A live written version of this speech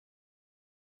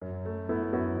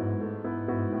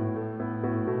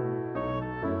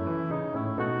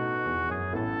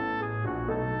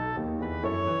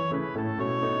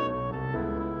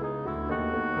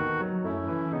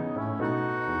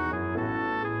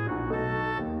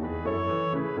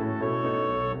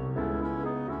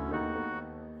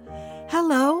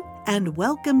and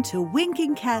welcome to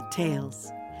Winking Cat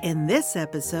Tales. In this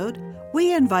episode,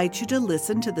 we invite you to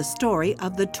listen to the story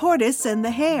of The Tortoise and the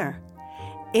Hare.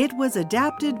 It was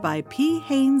adapted by P.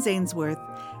 Haynes Ainsworth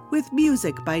with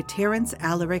music by Terence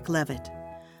Alaric Levitt.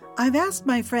 I've asked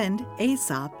my friend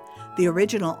Aesop, the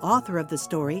original author of the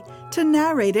story, to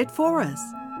narrate it for us.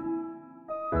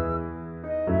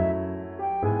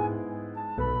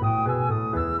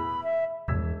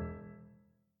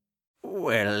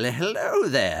 Well, hello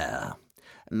there.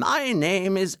 My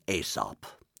name is Aesop.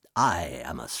 I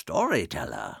am a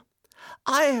storyteller.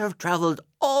 I have traveled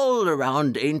all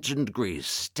around ancient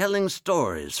Greece, telling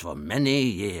stories for many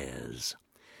years.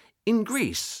 In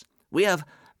Greece, we have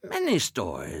many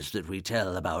stories that we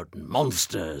tell about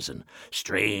monsters and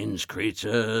strange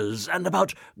creatures and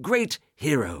about great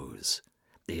heroes.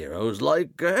 Heroes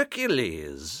like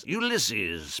Hercules,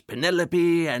 Ulysses,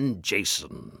 Penelope, and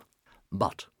Jason.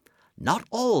 But not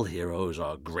all heroes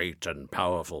are great and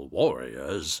powerful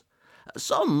warriors.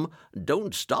 Some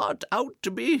don't start out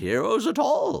to be heroes at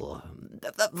all.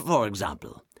 For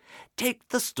example, take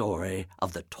the story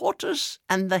of the tortoise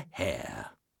and the hare.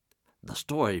 The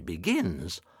story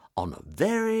begins on a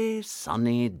very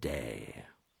sunny day.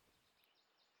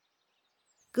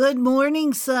 Good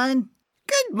morning, sun.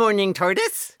 Good morning,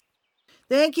 tortoise.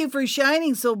 Thank you for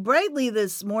shining so brightly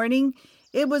this morning.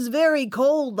 It was very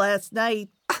cold last night.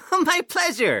 My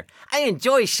pleasure. I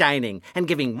enjoy shining and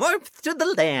giving warmth to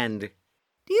the land.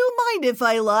 Do you mind if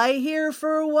I lie here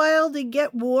for a while to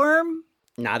get warm?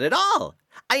 Not at all.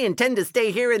 I intend to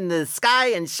stay here in the sky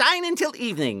and shine until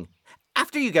evening.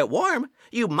 After you get warm,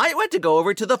 you might want to go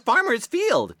over to the farmer's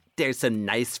field. There's some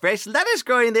nice fresh lettuce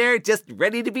growing there, just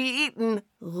ready to be eaten.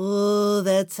 Oh,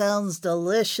 that sounds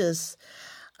delicious.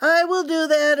 I will do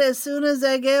that as soon as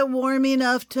I get warm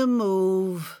enough to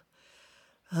move.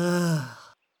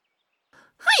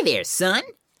 Hi there, son.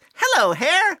 Hello,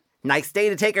 hare. Nice day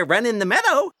to take a run in the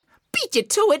meadow. Beat you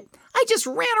to it. I just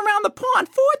ran around the pond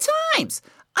 4 times.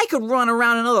 I could run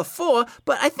around another 4,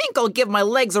 but I think I'll give my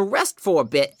legs a rest for a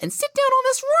bit and sit down on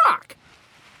this rock.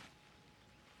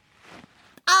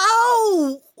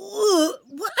 Ow!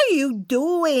 What are you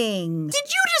doing? Did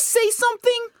you just say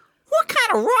something? What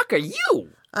kind of rock are you?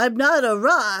 I'm not a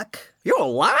rock. You're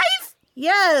alive?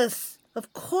 Yes,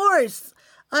 of course.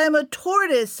 I'm a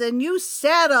tortoise and you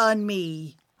sat on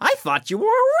me. I thought you were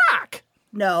a rock.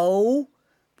 No.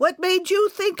 What made you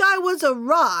think I was a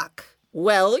rock?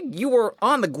 Well, you were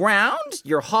on the ground,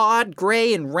 you're hard,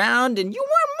 gray, and round, and you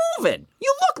weren't moving.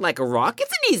 You look like a rock.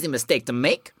 It's an easy mistake to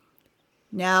make.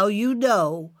 Now you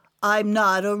know I'm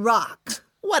not a rock.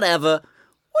 Whatever.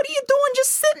 What are you doing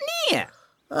just sitting here?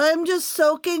 I'm just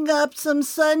soaking up some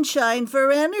sunshine for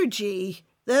energy.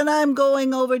 Then I'm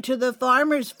going over to the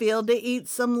farmer's field to eat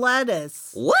some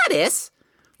lettuce. Lettuce?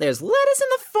 There's lettuce in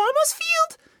the farmer's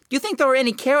field? Do you think there are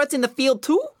any carrots in the field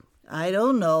too? I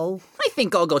don't know. I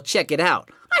think I'll go check it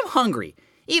out. I'm hungry.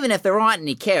 Even if there aren't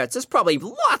any carrots, there's probably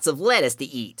lots of lettuce to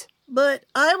eat. But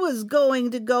I was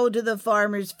going to go to the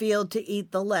farmer's field to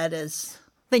eat the lettuce.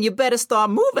 Then you better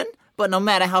start moving. But no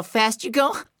matter how fast you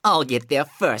go, I'll get there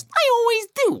first. I always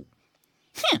do.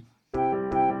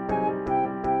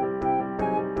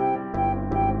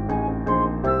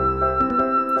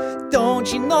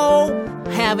 Don't you know?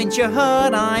 Haven't you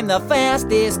heard I'm the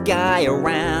fastest guy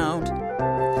around?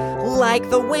 Like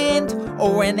the wind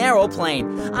or an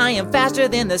aeroplane, I am faster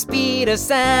than the speed of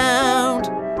sound.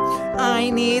 I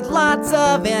need lots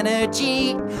of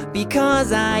energy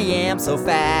because I am so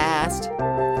fast.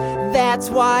 That's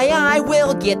why I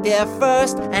will get there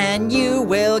first and you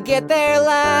will get there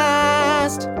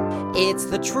last. It's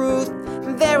the truth,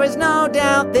 there is no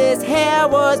doubt this hare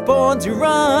was born to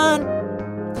run.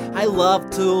 I love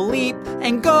to leap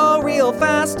and go real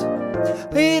fast.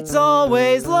 It's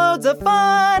always loads of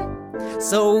fun.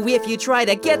 So if you try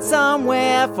to get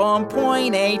somewhere from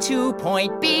point A to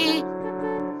point B,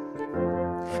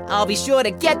 I'll be sure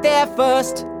to get there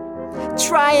first.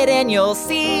 Try it and you'll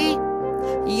see.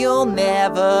 You'll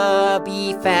never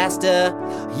be faster.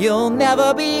 You'll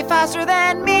never be faster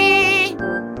than me.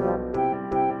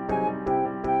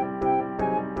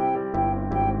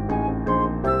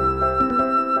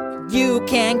 You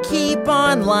can keep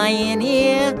on lying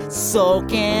here,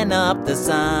 soaking up the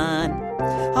sun.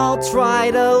 I'll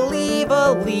try to leave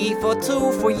a leaf or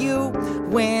 2 for you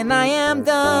when I am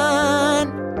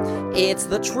done. It's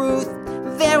the truth,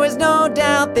 there is no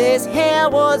doubt this hare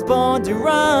was born to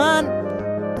run.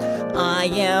 I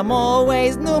am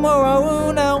always numero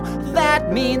uno,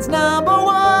 that means number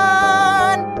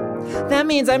 1. That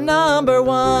means I'm number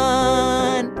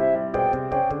 1.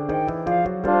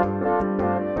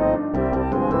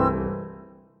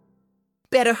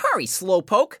 better hurry,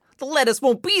 Slowpoke. The lettuce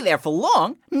won't be there for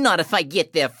long. Not if I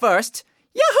get there first.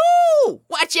 Yahoo!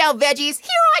 Watch out, veggies. Here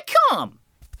I come.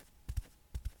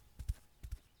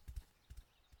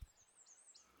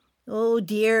 Oh,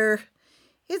 dear.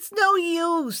 It's no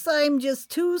use. I'm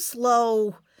just too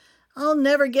slow. I'll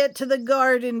never get to the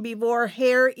garden before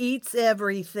Hare eats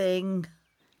everything.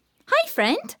 Hi,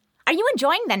 friend. Are you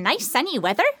enjoying the nice sunny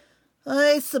weather?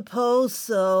 I suppose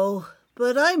so,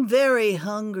 but I'm very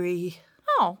hungry.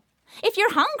 Oh, if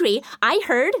you're hungry, I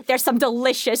heard there's some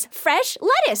delicious, fresh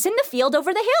lettuce in the field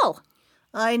over the hill.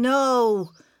 I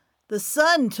know. The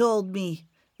sun told me.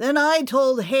 Then I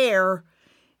told Hare.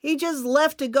 He just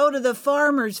left to go to the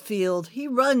farmer's field. He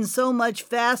runs so much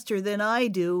faster than I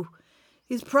do.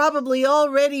 He's probably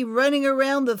already running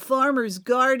around the farmer's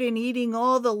garden eating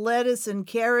all the lettuce and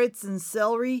carrots and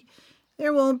celery.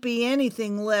 There won't be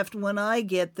anything left when I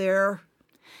get there.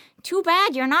 Too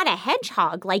bad you're not a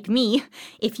hedgehog like me.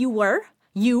 If you were,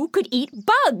 you could eat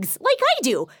bugs like I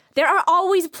do. There are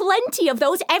always plenty of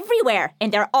those everywhere,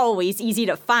 and they're always easy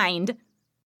to find.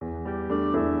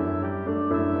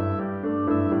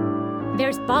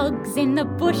 There's bugs in the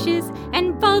bushes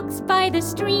and bugs by the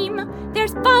stream.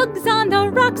 There's bugs on the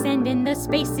rocks and in the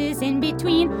spaces in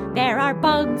between. There are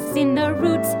bugs in the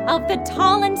roots of the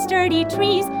tall and sturdy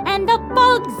trees, and the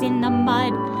bugs in the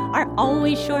mud are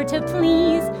always sure to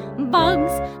please.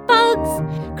 Bugs, bugs,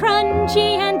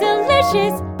 crunchy and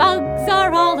delicious. Bugs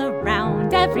are all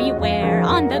around, everywhere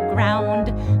on the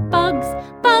ground. Bugs,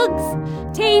 bugs,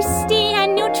 tasty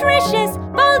and nutritious.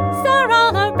 Bugs are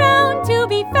all around to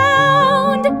be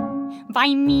found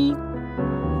by me.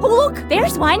 Oh, look,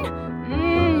 there's one.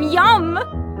 Yum.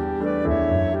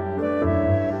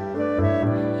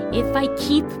 If I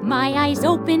keep my eyes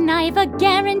open, I've a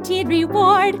guaranteed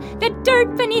reward. The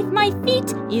dirt beneath my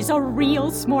feet is a real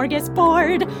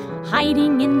smorgasbord.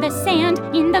 Hiding in the sand,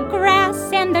 in the grass,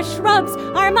 and the shrubs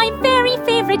are my very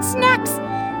favorite snacks.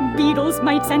 Beetles,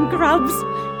 mites, and grubs.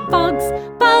 Bugs,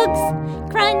 bugs,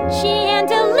 crunchy and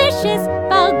delicious.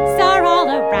 Bugs are all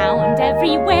around,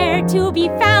 everywhere to be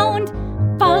found.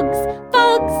 Bugs,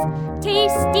 bugs,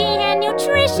 tasty and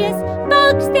nutritious.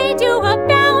 Bugs, they do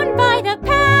abound by the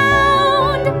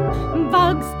pound.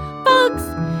 Bugs, bugs,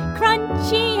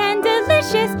 crunchy and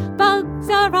delicious. Bugs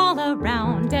are all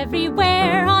around,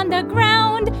 everywhere on the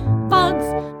ground. Bugs,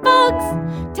 bugs,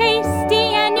 tasty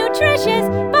and nutritious.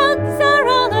 Bugs are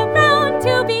all around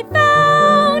to be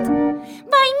found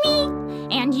by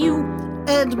me and you.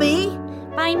 And me?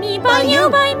 By me, by you,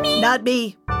 by me. Not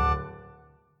me.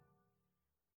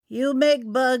 You make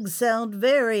bugs sound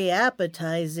very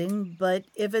appetizing, but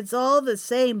if it's all the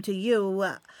same to you,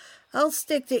 I'll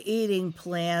stick to eating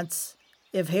plants,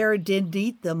 if Hare didn't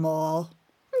eat them all.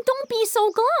 Don't be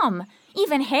so glum.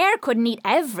 Even Hare couldn't eat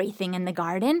everything in the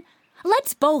garden.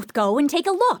 Let's both go and take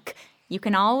a look. You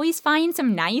can always find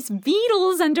some nice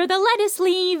beetles under the lettuce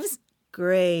leaves.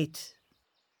 Great.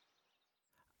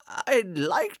 I'd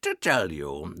like to tell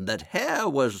you that Hare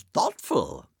was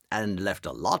thoughtful and left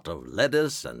a lot of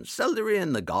lettuce and celery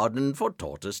in the garden for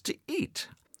Tortoise to eat.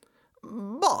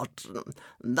 But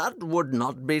that would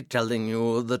not be telling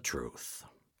you the truth.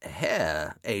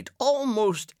 Hare ate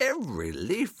almost every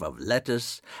leaf of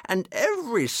lettuce and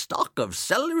every stalk of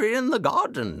celery in the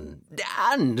garden,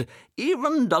 and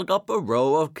even dug up a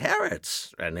row of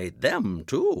carrots and ate them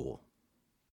too.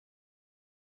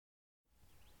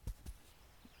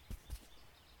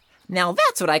 Now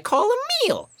that's what I call a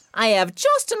meal. I have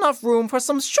just enough room for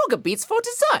some sugar beets for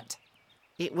dessert.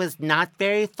 It was not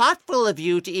very thoughtful of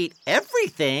you to eat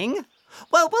everything.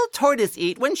 Well, will Tortoise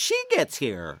eat when she gets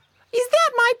here? Is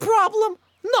that my problem?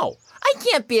 No, I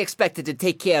can't be expected to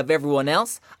take care of everyone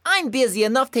else. I'm busy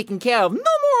enough taking care of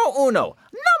numero uno,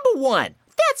 number one.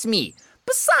 That's me.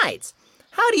 Besides,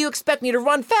 how do you expect me to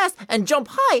run fast and jump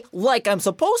high like I'm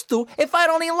supposed to if I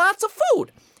don't eat lots of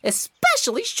food,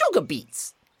 especially sugar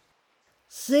beets?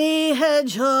 See,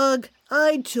 Hedgehog,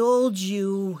 I told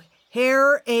you,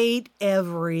 Hare ate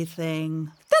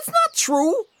everything. That's not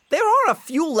true. There are a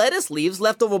few lettuce leaves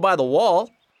left over by the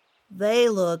wall. They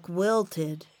look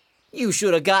wilted. You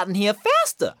should have gotten here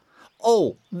faster.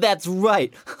 Oh, that's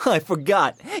right. I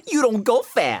forgot. You don't go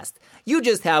fast. You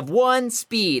just have one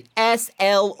speed.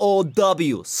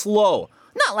 S-L-O-W. Slow.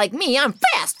 Not like me. I'm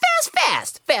fast, fast,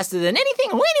 fast. Faster than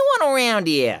anything or anyone around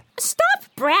here. Stop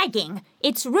bragging.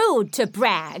 It's rude to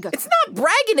brag. It's not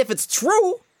bragging if it's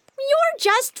true. You're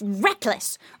just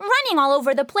reckless, running all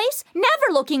over the place,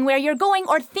 never looking where you're going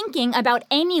or thinking about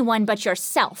anyone but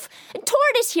yourself.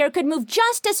 Tortoise here could move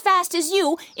just as fast as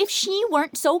you if she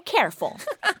weren't so careful.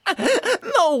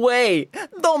 No way.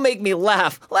 Don't make me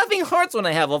laugh. Laughing hurts when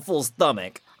I have a full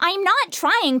stomach. I'm not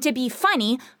trying to be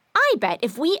funny. I bet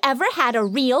if we ever had a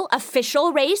real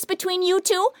official race between you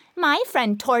two, my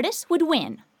friend Tortoise would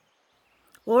win.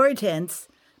 Hortense,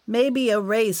 maybe a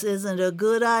race isn't a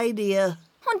good idea.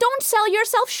 Oh, don't sell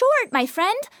yourself short, my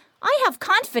friend. I have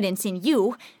confidence in you.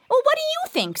 Well, what do you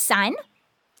think, son?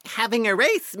 Having a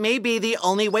race may be the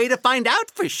only way to find out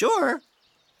for sure.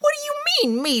 What do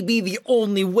you mean, maybe the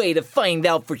only way to find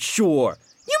out for sure?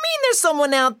 You mean there's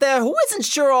someone out there who isn't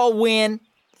sure I'll win?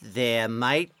 There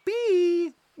might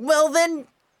be. Well then,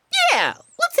 yeah,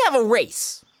 let's have a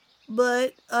race.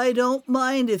 But I don't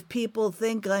mind if people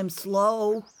think I'm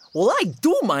slow. Well, I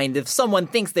do mind if someone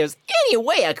thinks there's any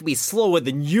way I could be slower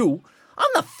than you. I'm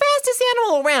the fastest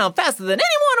animal around, faster than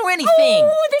anyone or anything.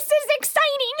 Oh, this is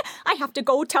exciting. I have to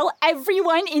go tell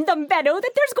everyone in the meadow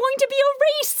that there's going to be a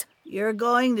race. You're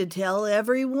going to tell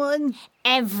everyone?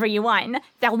 Everyone.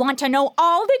 They'll want to know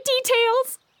all the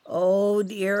details. Oh,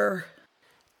 dear.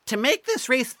 To make this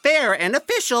race fair and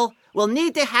official, we'll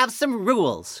need to have some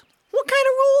rules. What kind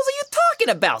of rules are you talking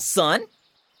about, son?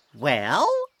 Well,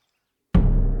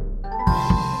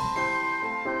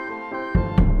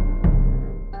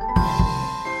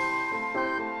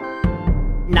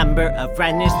 number of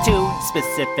runners, 2,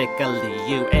 specifically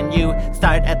you and you.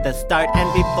 Start at the start,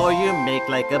 and before you make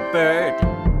like a bird,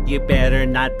 you better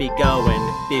not be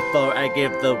going before I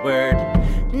give the word.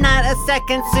 Not a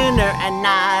second sooner and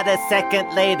not a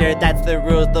second later. That's the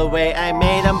rules the way I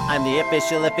made them. I'm the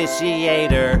official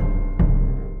officiator.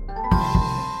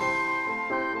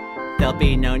 There'll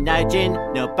be no nudging,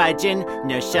 no budging,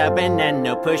 no shoving, and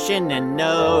no pushing, and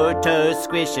no toe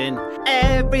squishing.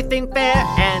 Everything fair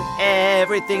and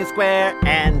everything square,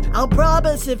 and I'll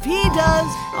promise if he does.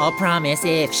 I'll promise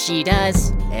if she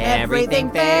does.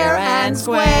 Everything fair and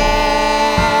square.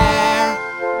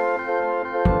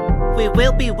 we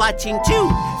will be watching too.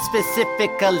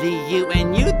 Specifically you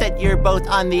and you, that you're both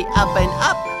on the up and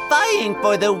up, vying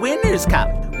for the Winner's Cup.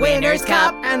 Winner's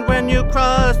Cup. And when you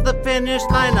cross the finish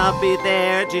line, I'll be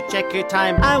there to check your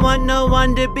time. I want no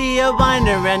one to be a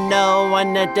whiner and no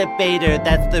one a debater.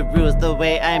 That's the rules the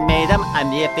way I made them.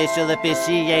 I'm the official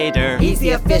officiator. He's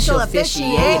the official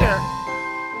officiator.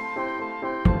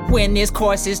 When this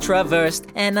course is traversed,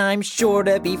 and I'm sure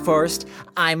to be first,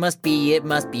 it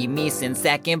must be me, since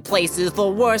second place is the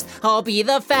worst. I'll be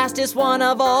the fastest one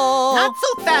of all. Not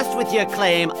so fast with your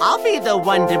claim. I'll be the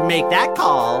one to make that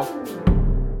call.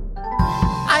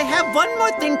 I have one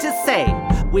more thing to say.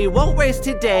 We won't race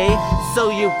today, so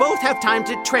you both have time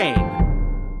to train.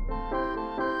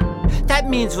 That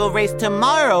means we'll race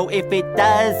tomorrow if it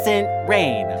doesn't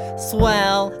rain.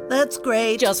 Swell. That's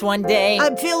great. Just one day.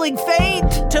 I'm feeling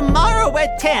faint. Tomorrow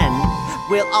at 10,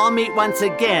 we'll all meet once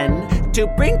again to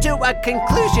bring to a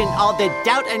conclusion all the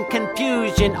doubt and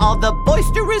confusion, all the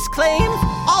boisterous claims,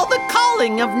 all the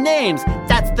calling of names.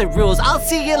 That's the rules. I'll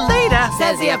see you later,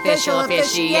 Says the official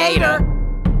officiator.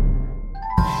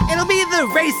 It'll be the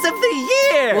race of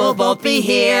the year. We'll both be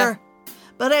here.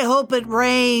 But I hope it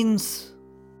rains.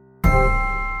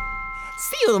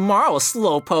 See you tomorrow,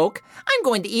 Slowpoke. I'm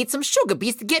going to eat some sugar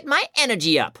beets to get my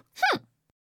energy up.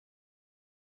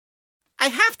 I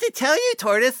have to tell you,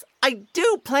 Tortoise, I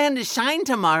do plan to shine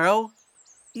tomorrow.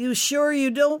 You sure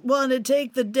you don't want to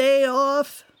take the day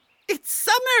off? It's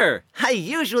summer. I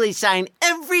usually shine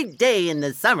every day in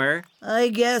the summer. I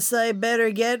guess I better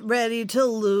get ready to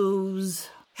lose.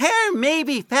 Hair may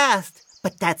be fast,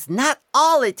 but that's not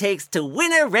all it takes to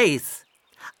win a race.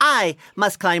 I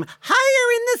must climb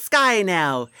higher in the sky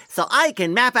now, so I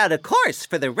can map out a course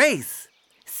for the race.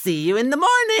 See you in the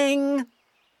morning.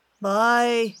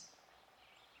 Bye.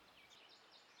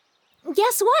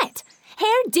 Guess what?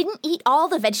 Hare didn't eat all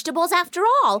the vegetables after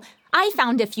all. I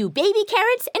found a few baby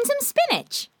carrots and some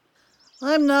spinach.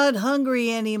 I'm not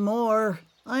hungry anymore.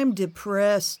 I'm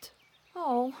depressed.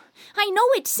 Oh, I know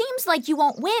it seems like you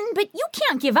won't win, but you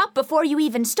can't give up before you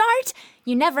even start.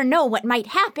 You never know what might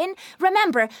happen.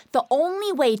 Remember, the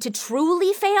only way to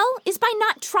truly fail is by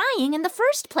not trying in the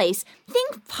first place.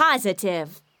 Think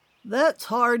positive. That's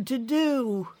hard to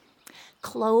do.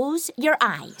 Close your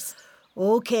eyes.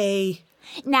 Okay.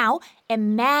 Now,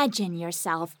 imagine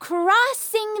yourself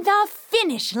crossing the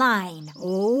finish line.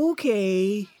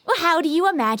 Okay. How do you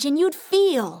imagine you'd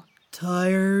feel?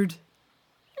 Tired.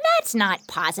 That's not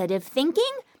positive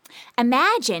thinking.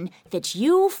 Imagine that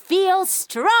you feel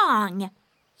strong.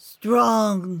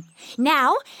 Strong.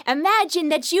 Now, imagine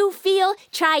that you feel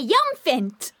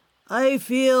triumphant. I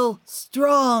feel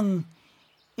strong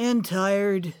and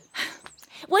tired.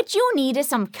 What you need is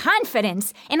some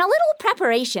confidence and a little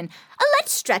preparation.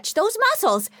 Let's stretch those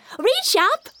muscles. Reach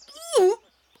up.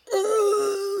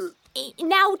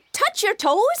 Now, touch your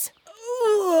toes.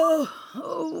 Oh.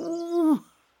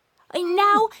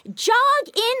 Now jog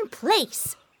in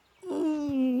place.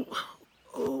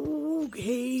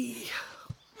 Okay.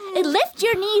 Lift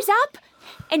your knees up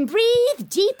and breathe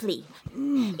deeply.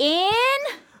 In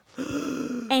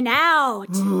and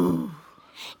out.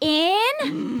 In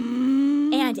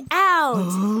and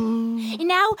out.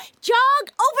 Now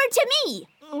jog over to me.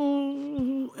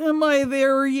 Oh, am I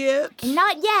there yet?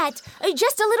 Not yet.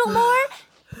 Just a little more.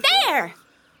 There.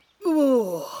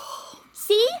 Oh.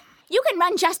 See? You can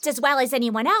run just as well as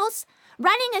anyone else.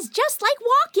 Running is just like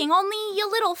walking, only a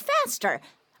little faster.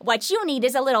 What you need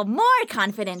is a little more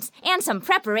confidence and some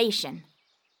preparation.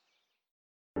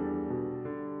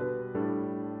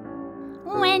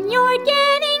 When you're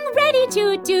getting ready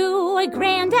to do a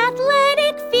grand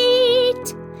athletic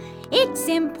feat, it's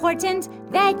important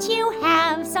that you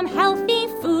have some healthy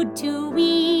food to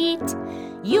eat.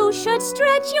 You should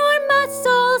stretch your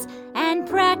muscles and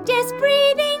practice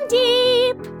breathing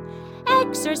deep.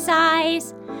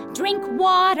 Exercise, drink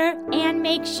water, and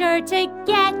make sure to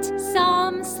get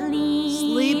some sleep.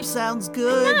 Sleep sounds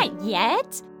good. Not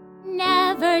yet.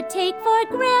 Never take for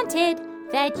granted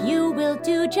that you will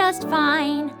do just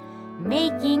fine.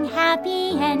 Making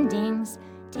happy endings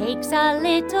takes a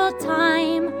little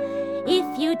time.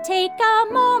 If you take a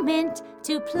moment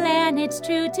to plan, it's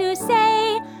true to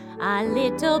say, a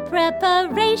little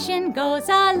preparation goes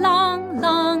a long,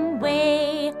 long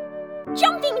way.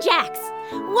 Jumping jacks.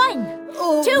 1,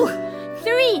 2,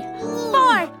 3,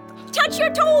 4. Touch your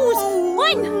toes.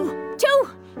 1, 2,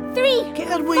 3.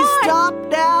 Can we 4. stop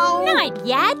now? Not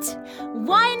yet.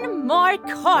 One more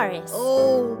chorus.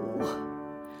 Oh.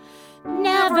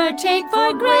 Never take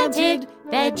for granted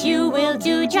that you will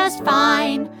do just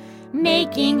fine.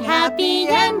 Making happy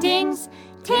endings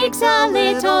takes a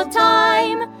little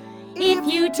time. If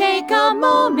you take a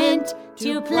moment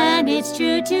to plan, it's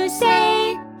true to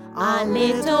say, a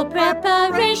little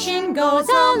preparation goes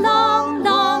a long,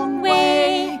 long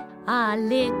way. A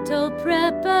little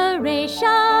preparation.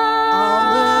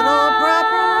 A little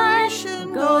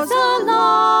preparation goes a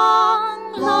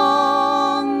long,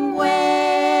 long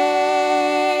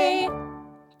way.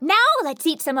 Now let's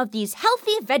eat some of these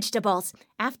healthy vegetables.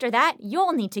 After that,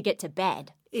 you'll need to get to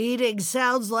bed. Eating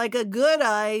sounds like a good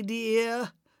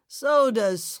idea. So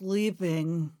does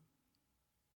sleeping.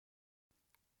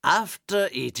 After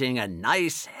eating a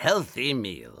nice, healthy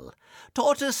meal,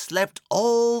 Tortoise slept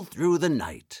all through the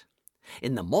night.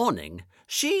 In the morning,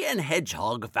 she and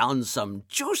Hedgehog found some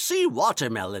juicy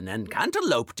watermelon and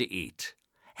cantaloupe to eat.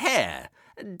 Hare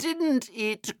didn't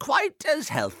eat quite as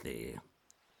healthy.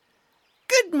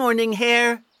 Good morning,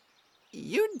 Hare.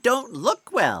 You don't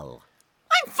look well.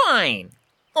 I'm fine.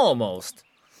 Almost.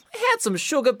 I had some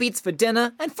sugar beets for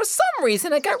dinner, and for some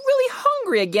reason I got really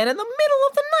hungry again in the middle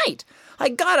of the night. I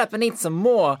got up and ate some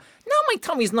more. Now my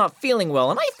tummy's not feeling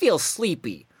well and I feel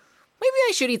sleepy. Maybe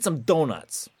I should eat some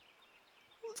donuts.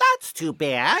 That's too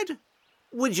bad.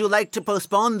 Would you like to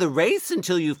postpone the race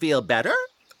until you feel better? And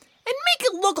make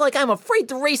it look like I'm afraid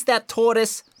to race that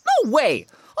tortoise? No way!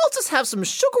 I'll just have some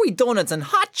sugary donuts and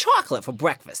hot chocolate for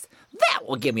breakfast. That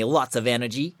will give me lots of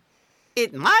energy.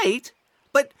 It might,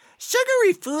 but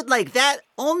sugary food like that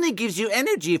only gives you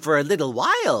energy for a little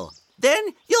while.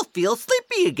 Then you'll feel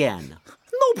sleepy again.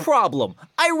 No problem.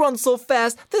 I run so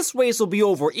fast, this race will be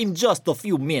over in just a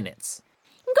few minutes.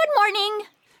 Good morning.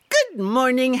 Good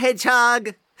morning,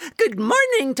 Hedgehog. Good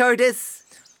morning, Tortoise.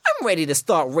 I'm ready to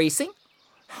start racing.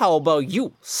 How about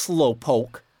you,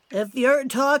 Slowpoke? If you're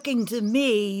talking to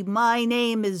me, my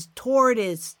name is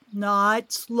Tortoise, not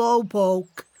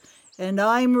Slowpoke. And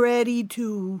I'm ready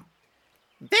too.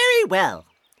 Very well.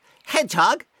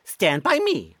 Hedgehog, stand by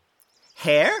me.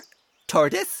 Hare,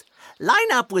 Tortoise,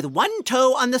 line up with one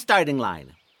toe on the starting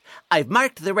line. I've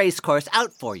marked the race course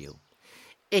out for you.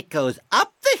 It goes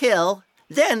up the hill,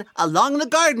 then along the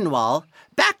garden wall,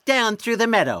 back down through the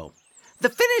meadow. The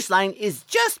finish line is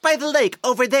just by the lake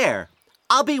over there.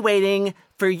 I'll be waiting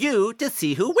for you to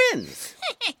see who wins.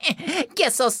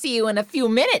 Guess I'll see you in a few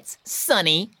minutes,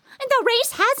 Sonny. The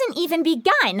race hasn't even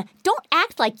begun. Don't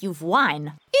act like you've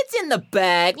won. It's in the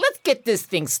bag. Let's get this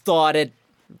thing started.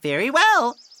 Very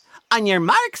well. On your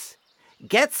marks,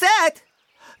 get set,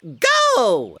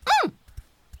 go!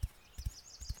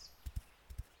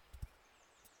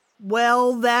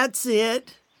 Well, that's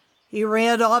it. He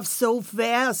ran off so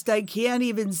fast I can't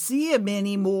even see him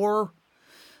anymore.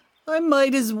 I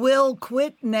might as well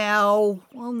quit now.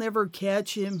 I'll never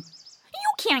catch him.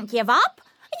 You can't give up.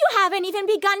 You haven't even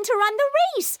begun to run the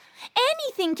race.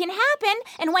 Anything can happen,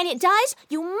 and when it does,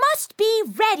 you must be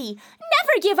ready.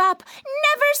 Never give up.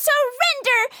 Never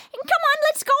wonder. Come on,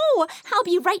 let's go. I'll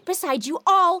be right beside you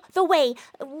all the way.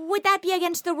 Would that be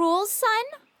against the rules, son?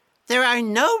 There are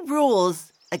no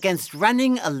rules against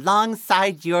running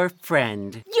alongside your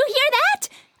friend. You hear that?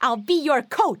 I'll be your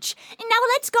coach. Now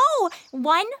let's go.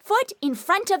 1 foot in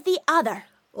front of the other.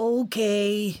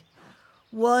 Okay.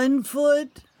 1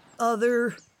 foot,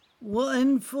 other,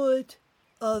 1 foot,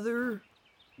 other,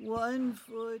 1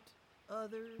 foot,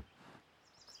 other.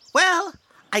 Well,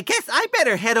 I guess I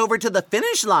better head over to the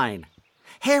finish line.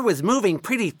 Hare was moving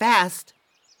pretty fast.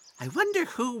 I wonder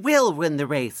who will win the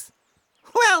race.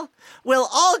 Well, we'll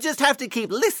all just have to keep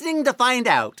listening to find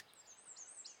out.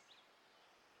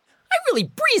 I really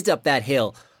breezed up that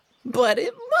hill, but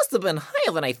it must have been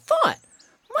higher than I thought.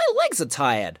 My legs are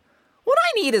tired. What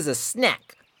I need is a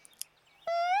snack.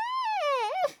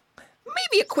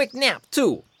 Maybe a quick nap,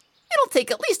 too. It'll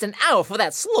take at least an hour for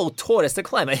that slow tortoise to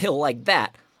climb a hill like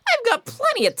that. I've got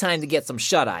plenty of time to get some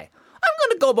shut-eye. I'm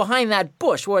going to go behind that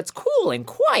bush where it's cool and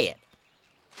quiet.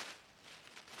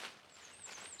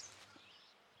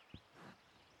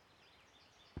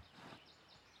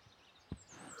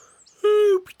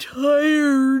 I'm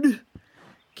tired.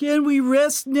 Can we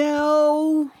rest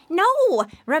now? No,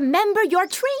 remember your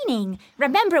training.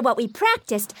 Remember what we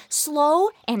practiced. Slow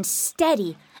and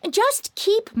steady. Just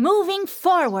keep moving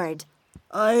forward.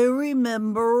 I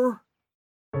remember.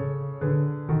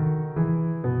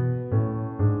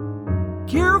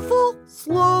 Careful,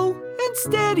 slow, and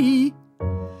steady.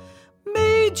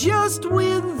 May just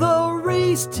win the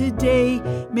race today.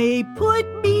 May put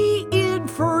me in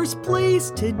first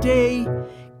place today.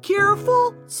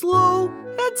 Careful, slow,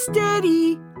 and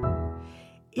steady.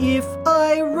 If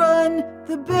I run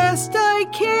the best I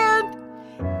can,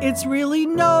 it's really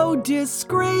no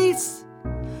disgrace.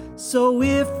 So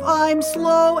if I'm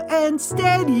slow and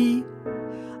steady,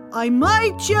 I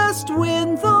might just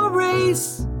win the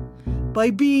race by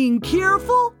being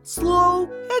careful, slow,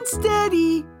 and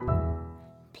steady.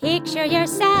 Picture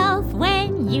yourself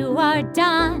when you are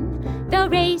done. The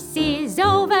race is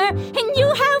over and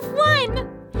you have won.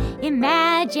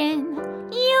 Imagine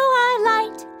you are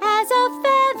light as a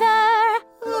feather.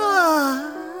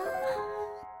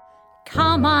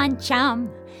 Come on, chum.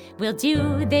 We'll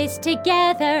do this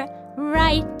together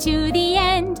right to the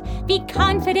end. Be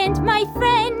confident, my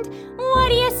friend. What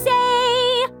do you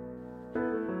say?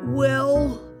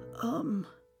 Well,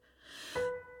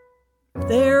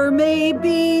 there may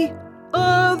be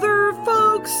other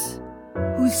folks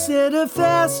who set a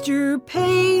faster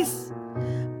pace,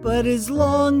 but as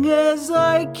long as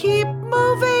I keep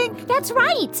moving... That's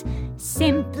right.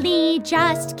 Simply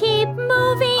just keep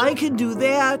moving. I can do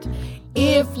that.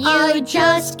 If you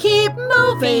just keep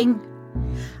moving,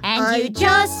 and you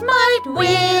just might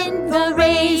win the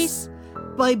race.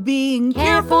 By being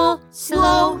Careful,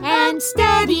 slow, and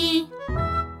steady.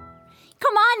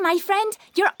 Come on, my friend.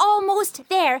 You're almost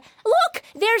there. Look,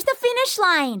 there's the finish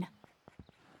line.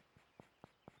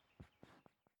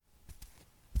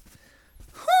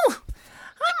 Whew,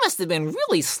 I must have been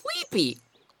really sleepy.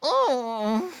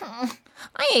 Oh,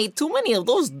 I ate too many of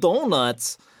those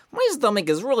donuts. My stomach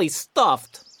is really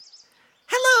stuffed.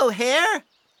 Hello, Hare.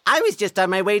 I was just on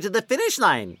my way to the finish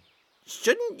line.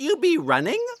 Shouldn't you be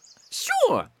running?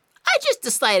 Sure. I just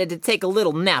decided to take a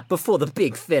little nap before the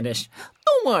big finish.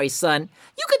 Don't worry, son.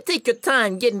 You can take your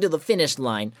time getting to the finish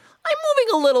line. I'm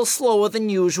moving a little slower than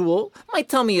usual. My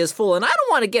tummy is full and I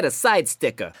don't want to get a side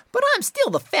sticker. But I'm still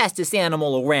the fastest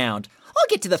animal around. I'll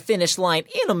get to the finish line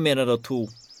in a minute or two.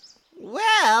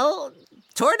 Well,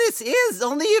 Tortoise is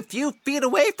only a few feet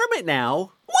away from it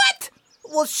now. What?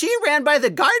 Well, she ran by the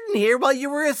garden here while you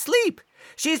were asleep.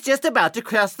 She's just about to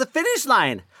cross the finish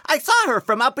line. I saw her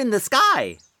from up in the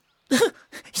sky. You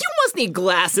must need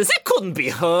glasses. It couldn't be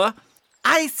her.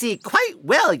 I see quite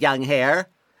well, young Hare.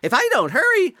 If I don't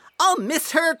hurry, I'll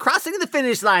miss her crossing the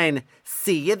finish line.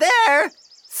 See you there,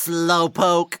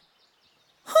 slowpoke.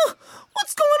 Huh,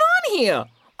 what's going on here?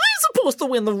 I'm supposed to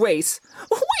win the race.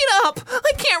 Wait up!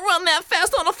 I can't run that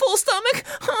fast on a full stomach.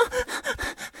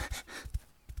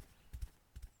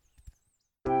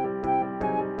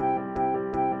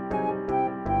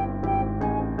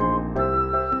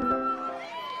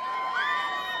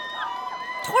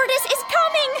 Tortoise is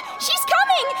coming! She's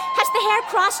coming! Has the hare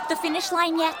crossed the finish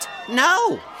line yet?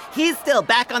 No, he's still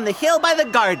back on the hill by the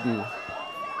garden.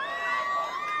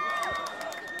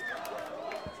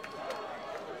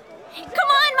 Come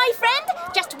on, my friend!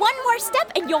 Just one more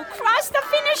step and you'll cross the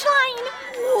finish line!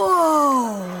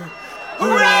 Whoa!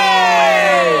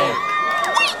 Hooray!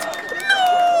 Wait!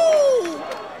 No!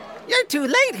 You're too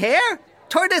late, Hare.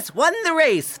 Tortoise won the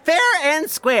race, fair and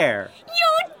square.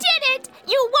 You did it!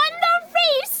 You won the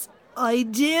race! I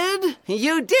did?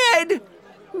 You did!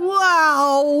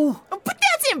 Wow! But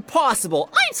that's impossible.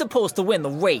 I'm supposed to win the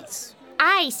race.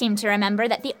 I seem to remember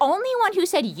that the only one who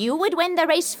said you would win the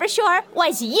race for sure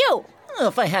was you.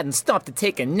 If I hadn't stopped to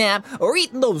take a nap or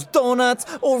eaten those donuts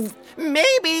or...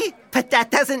 Maybe, but that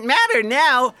doesn't matter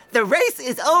now. The race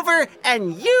is over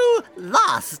and you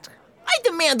lost. I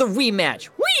demand a rematch.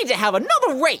 We need to have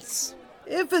another race.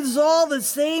 If it's all the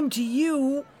same to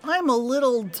you, I'm a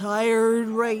little tired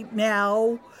right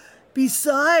now.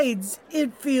 Besides,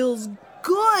 it feels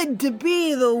good to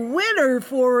be the winner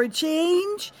for a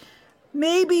change.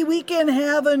 Maybe we can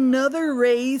have another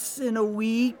race in a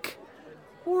week,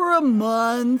 or a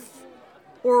month,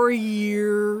 or a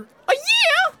year. A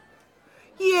year?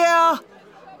 Yeah,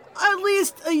 at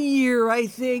least a year, I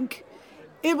think.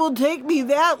 It will take me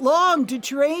that long to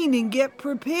train and get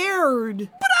prepared.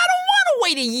 But I don't want to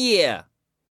wait a year.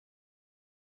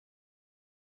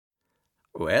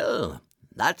 Well,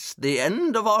 that's the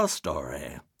end of our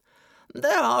story.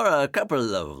 There are a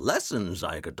couple of lessons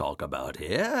I could talk about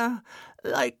here,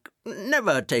 like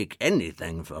never take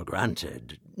anything for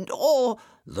granted, or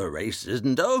the race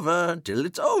isn't over till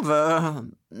it's over.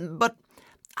 But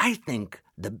I think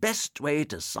the best way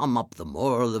to sum up the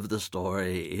moral of the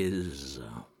story is...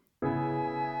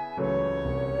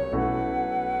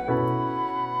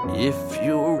 if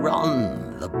you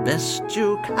run the best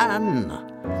you can,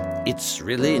 it's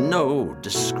really no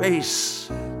disgrace.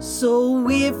 So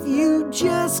if you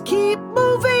just keep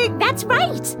moving... That's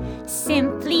right.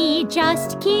 Simply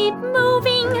just keep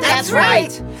moving. That's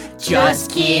right.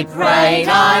 Just keep right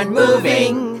on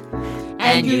moving,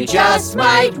 and you just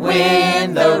might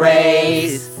win the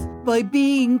race. By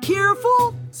being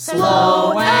careful,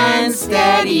 Slow and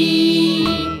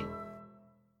steady.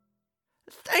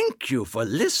 Thank you for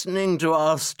listening to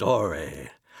our story.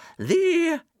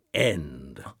 The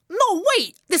end. No,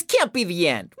 wait! This can't be the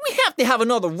end. We have to have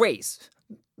another race.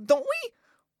 Don't we?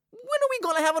 When are we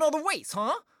going to have another race,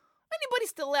 huh? Anybody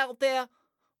still out there?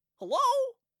 Hello?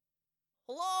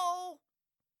 Hello?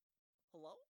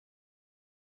 Hello?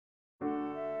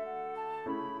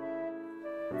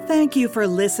 Thank you for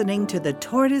listening to The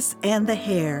Tortoise and the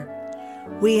Hare.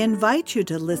 We invite you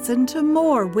to listen to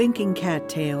more Winking Cat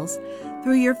Tales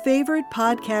through your favorite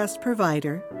podcast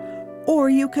provider, or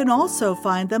you can also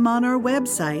find them on our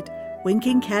website,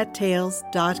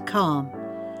 winkingcattales.com.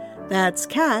 That's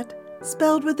cat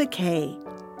spelled with a K.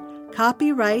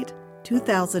 Copyright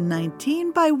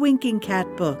 2019 by Winking Cat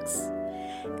Books.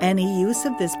 Any use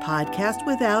of this podcast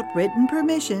without written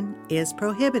permission is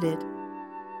prohibited.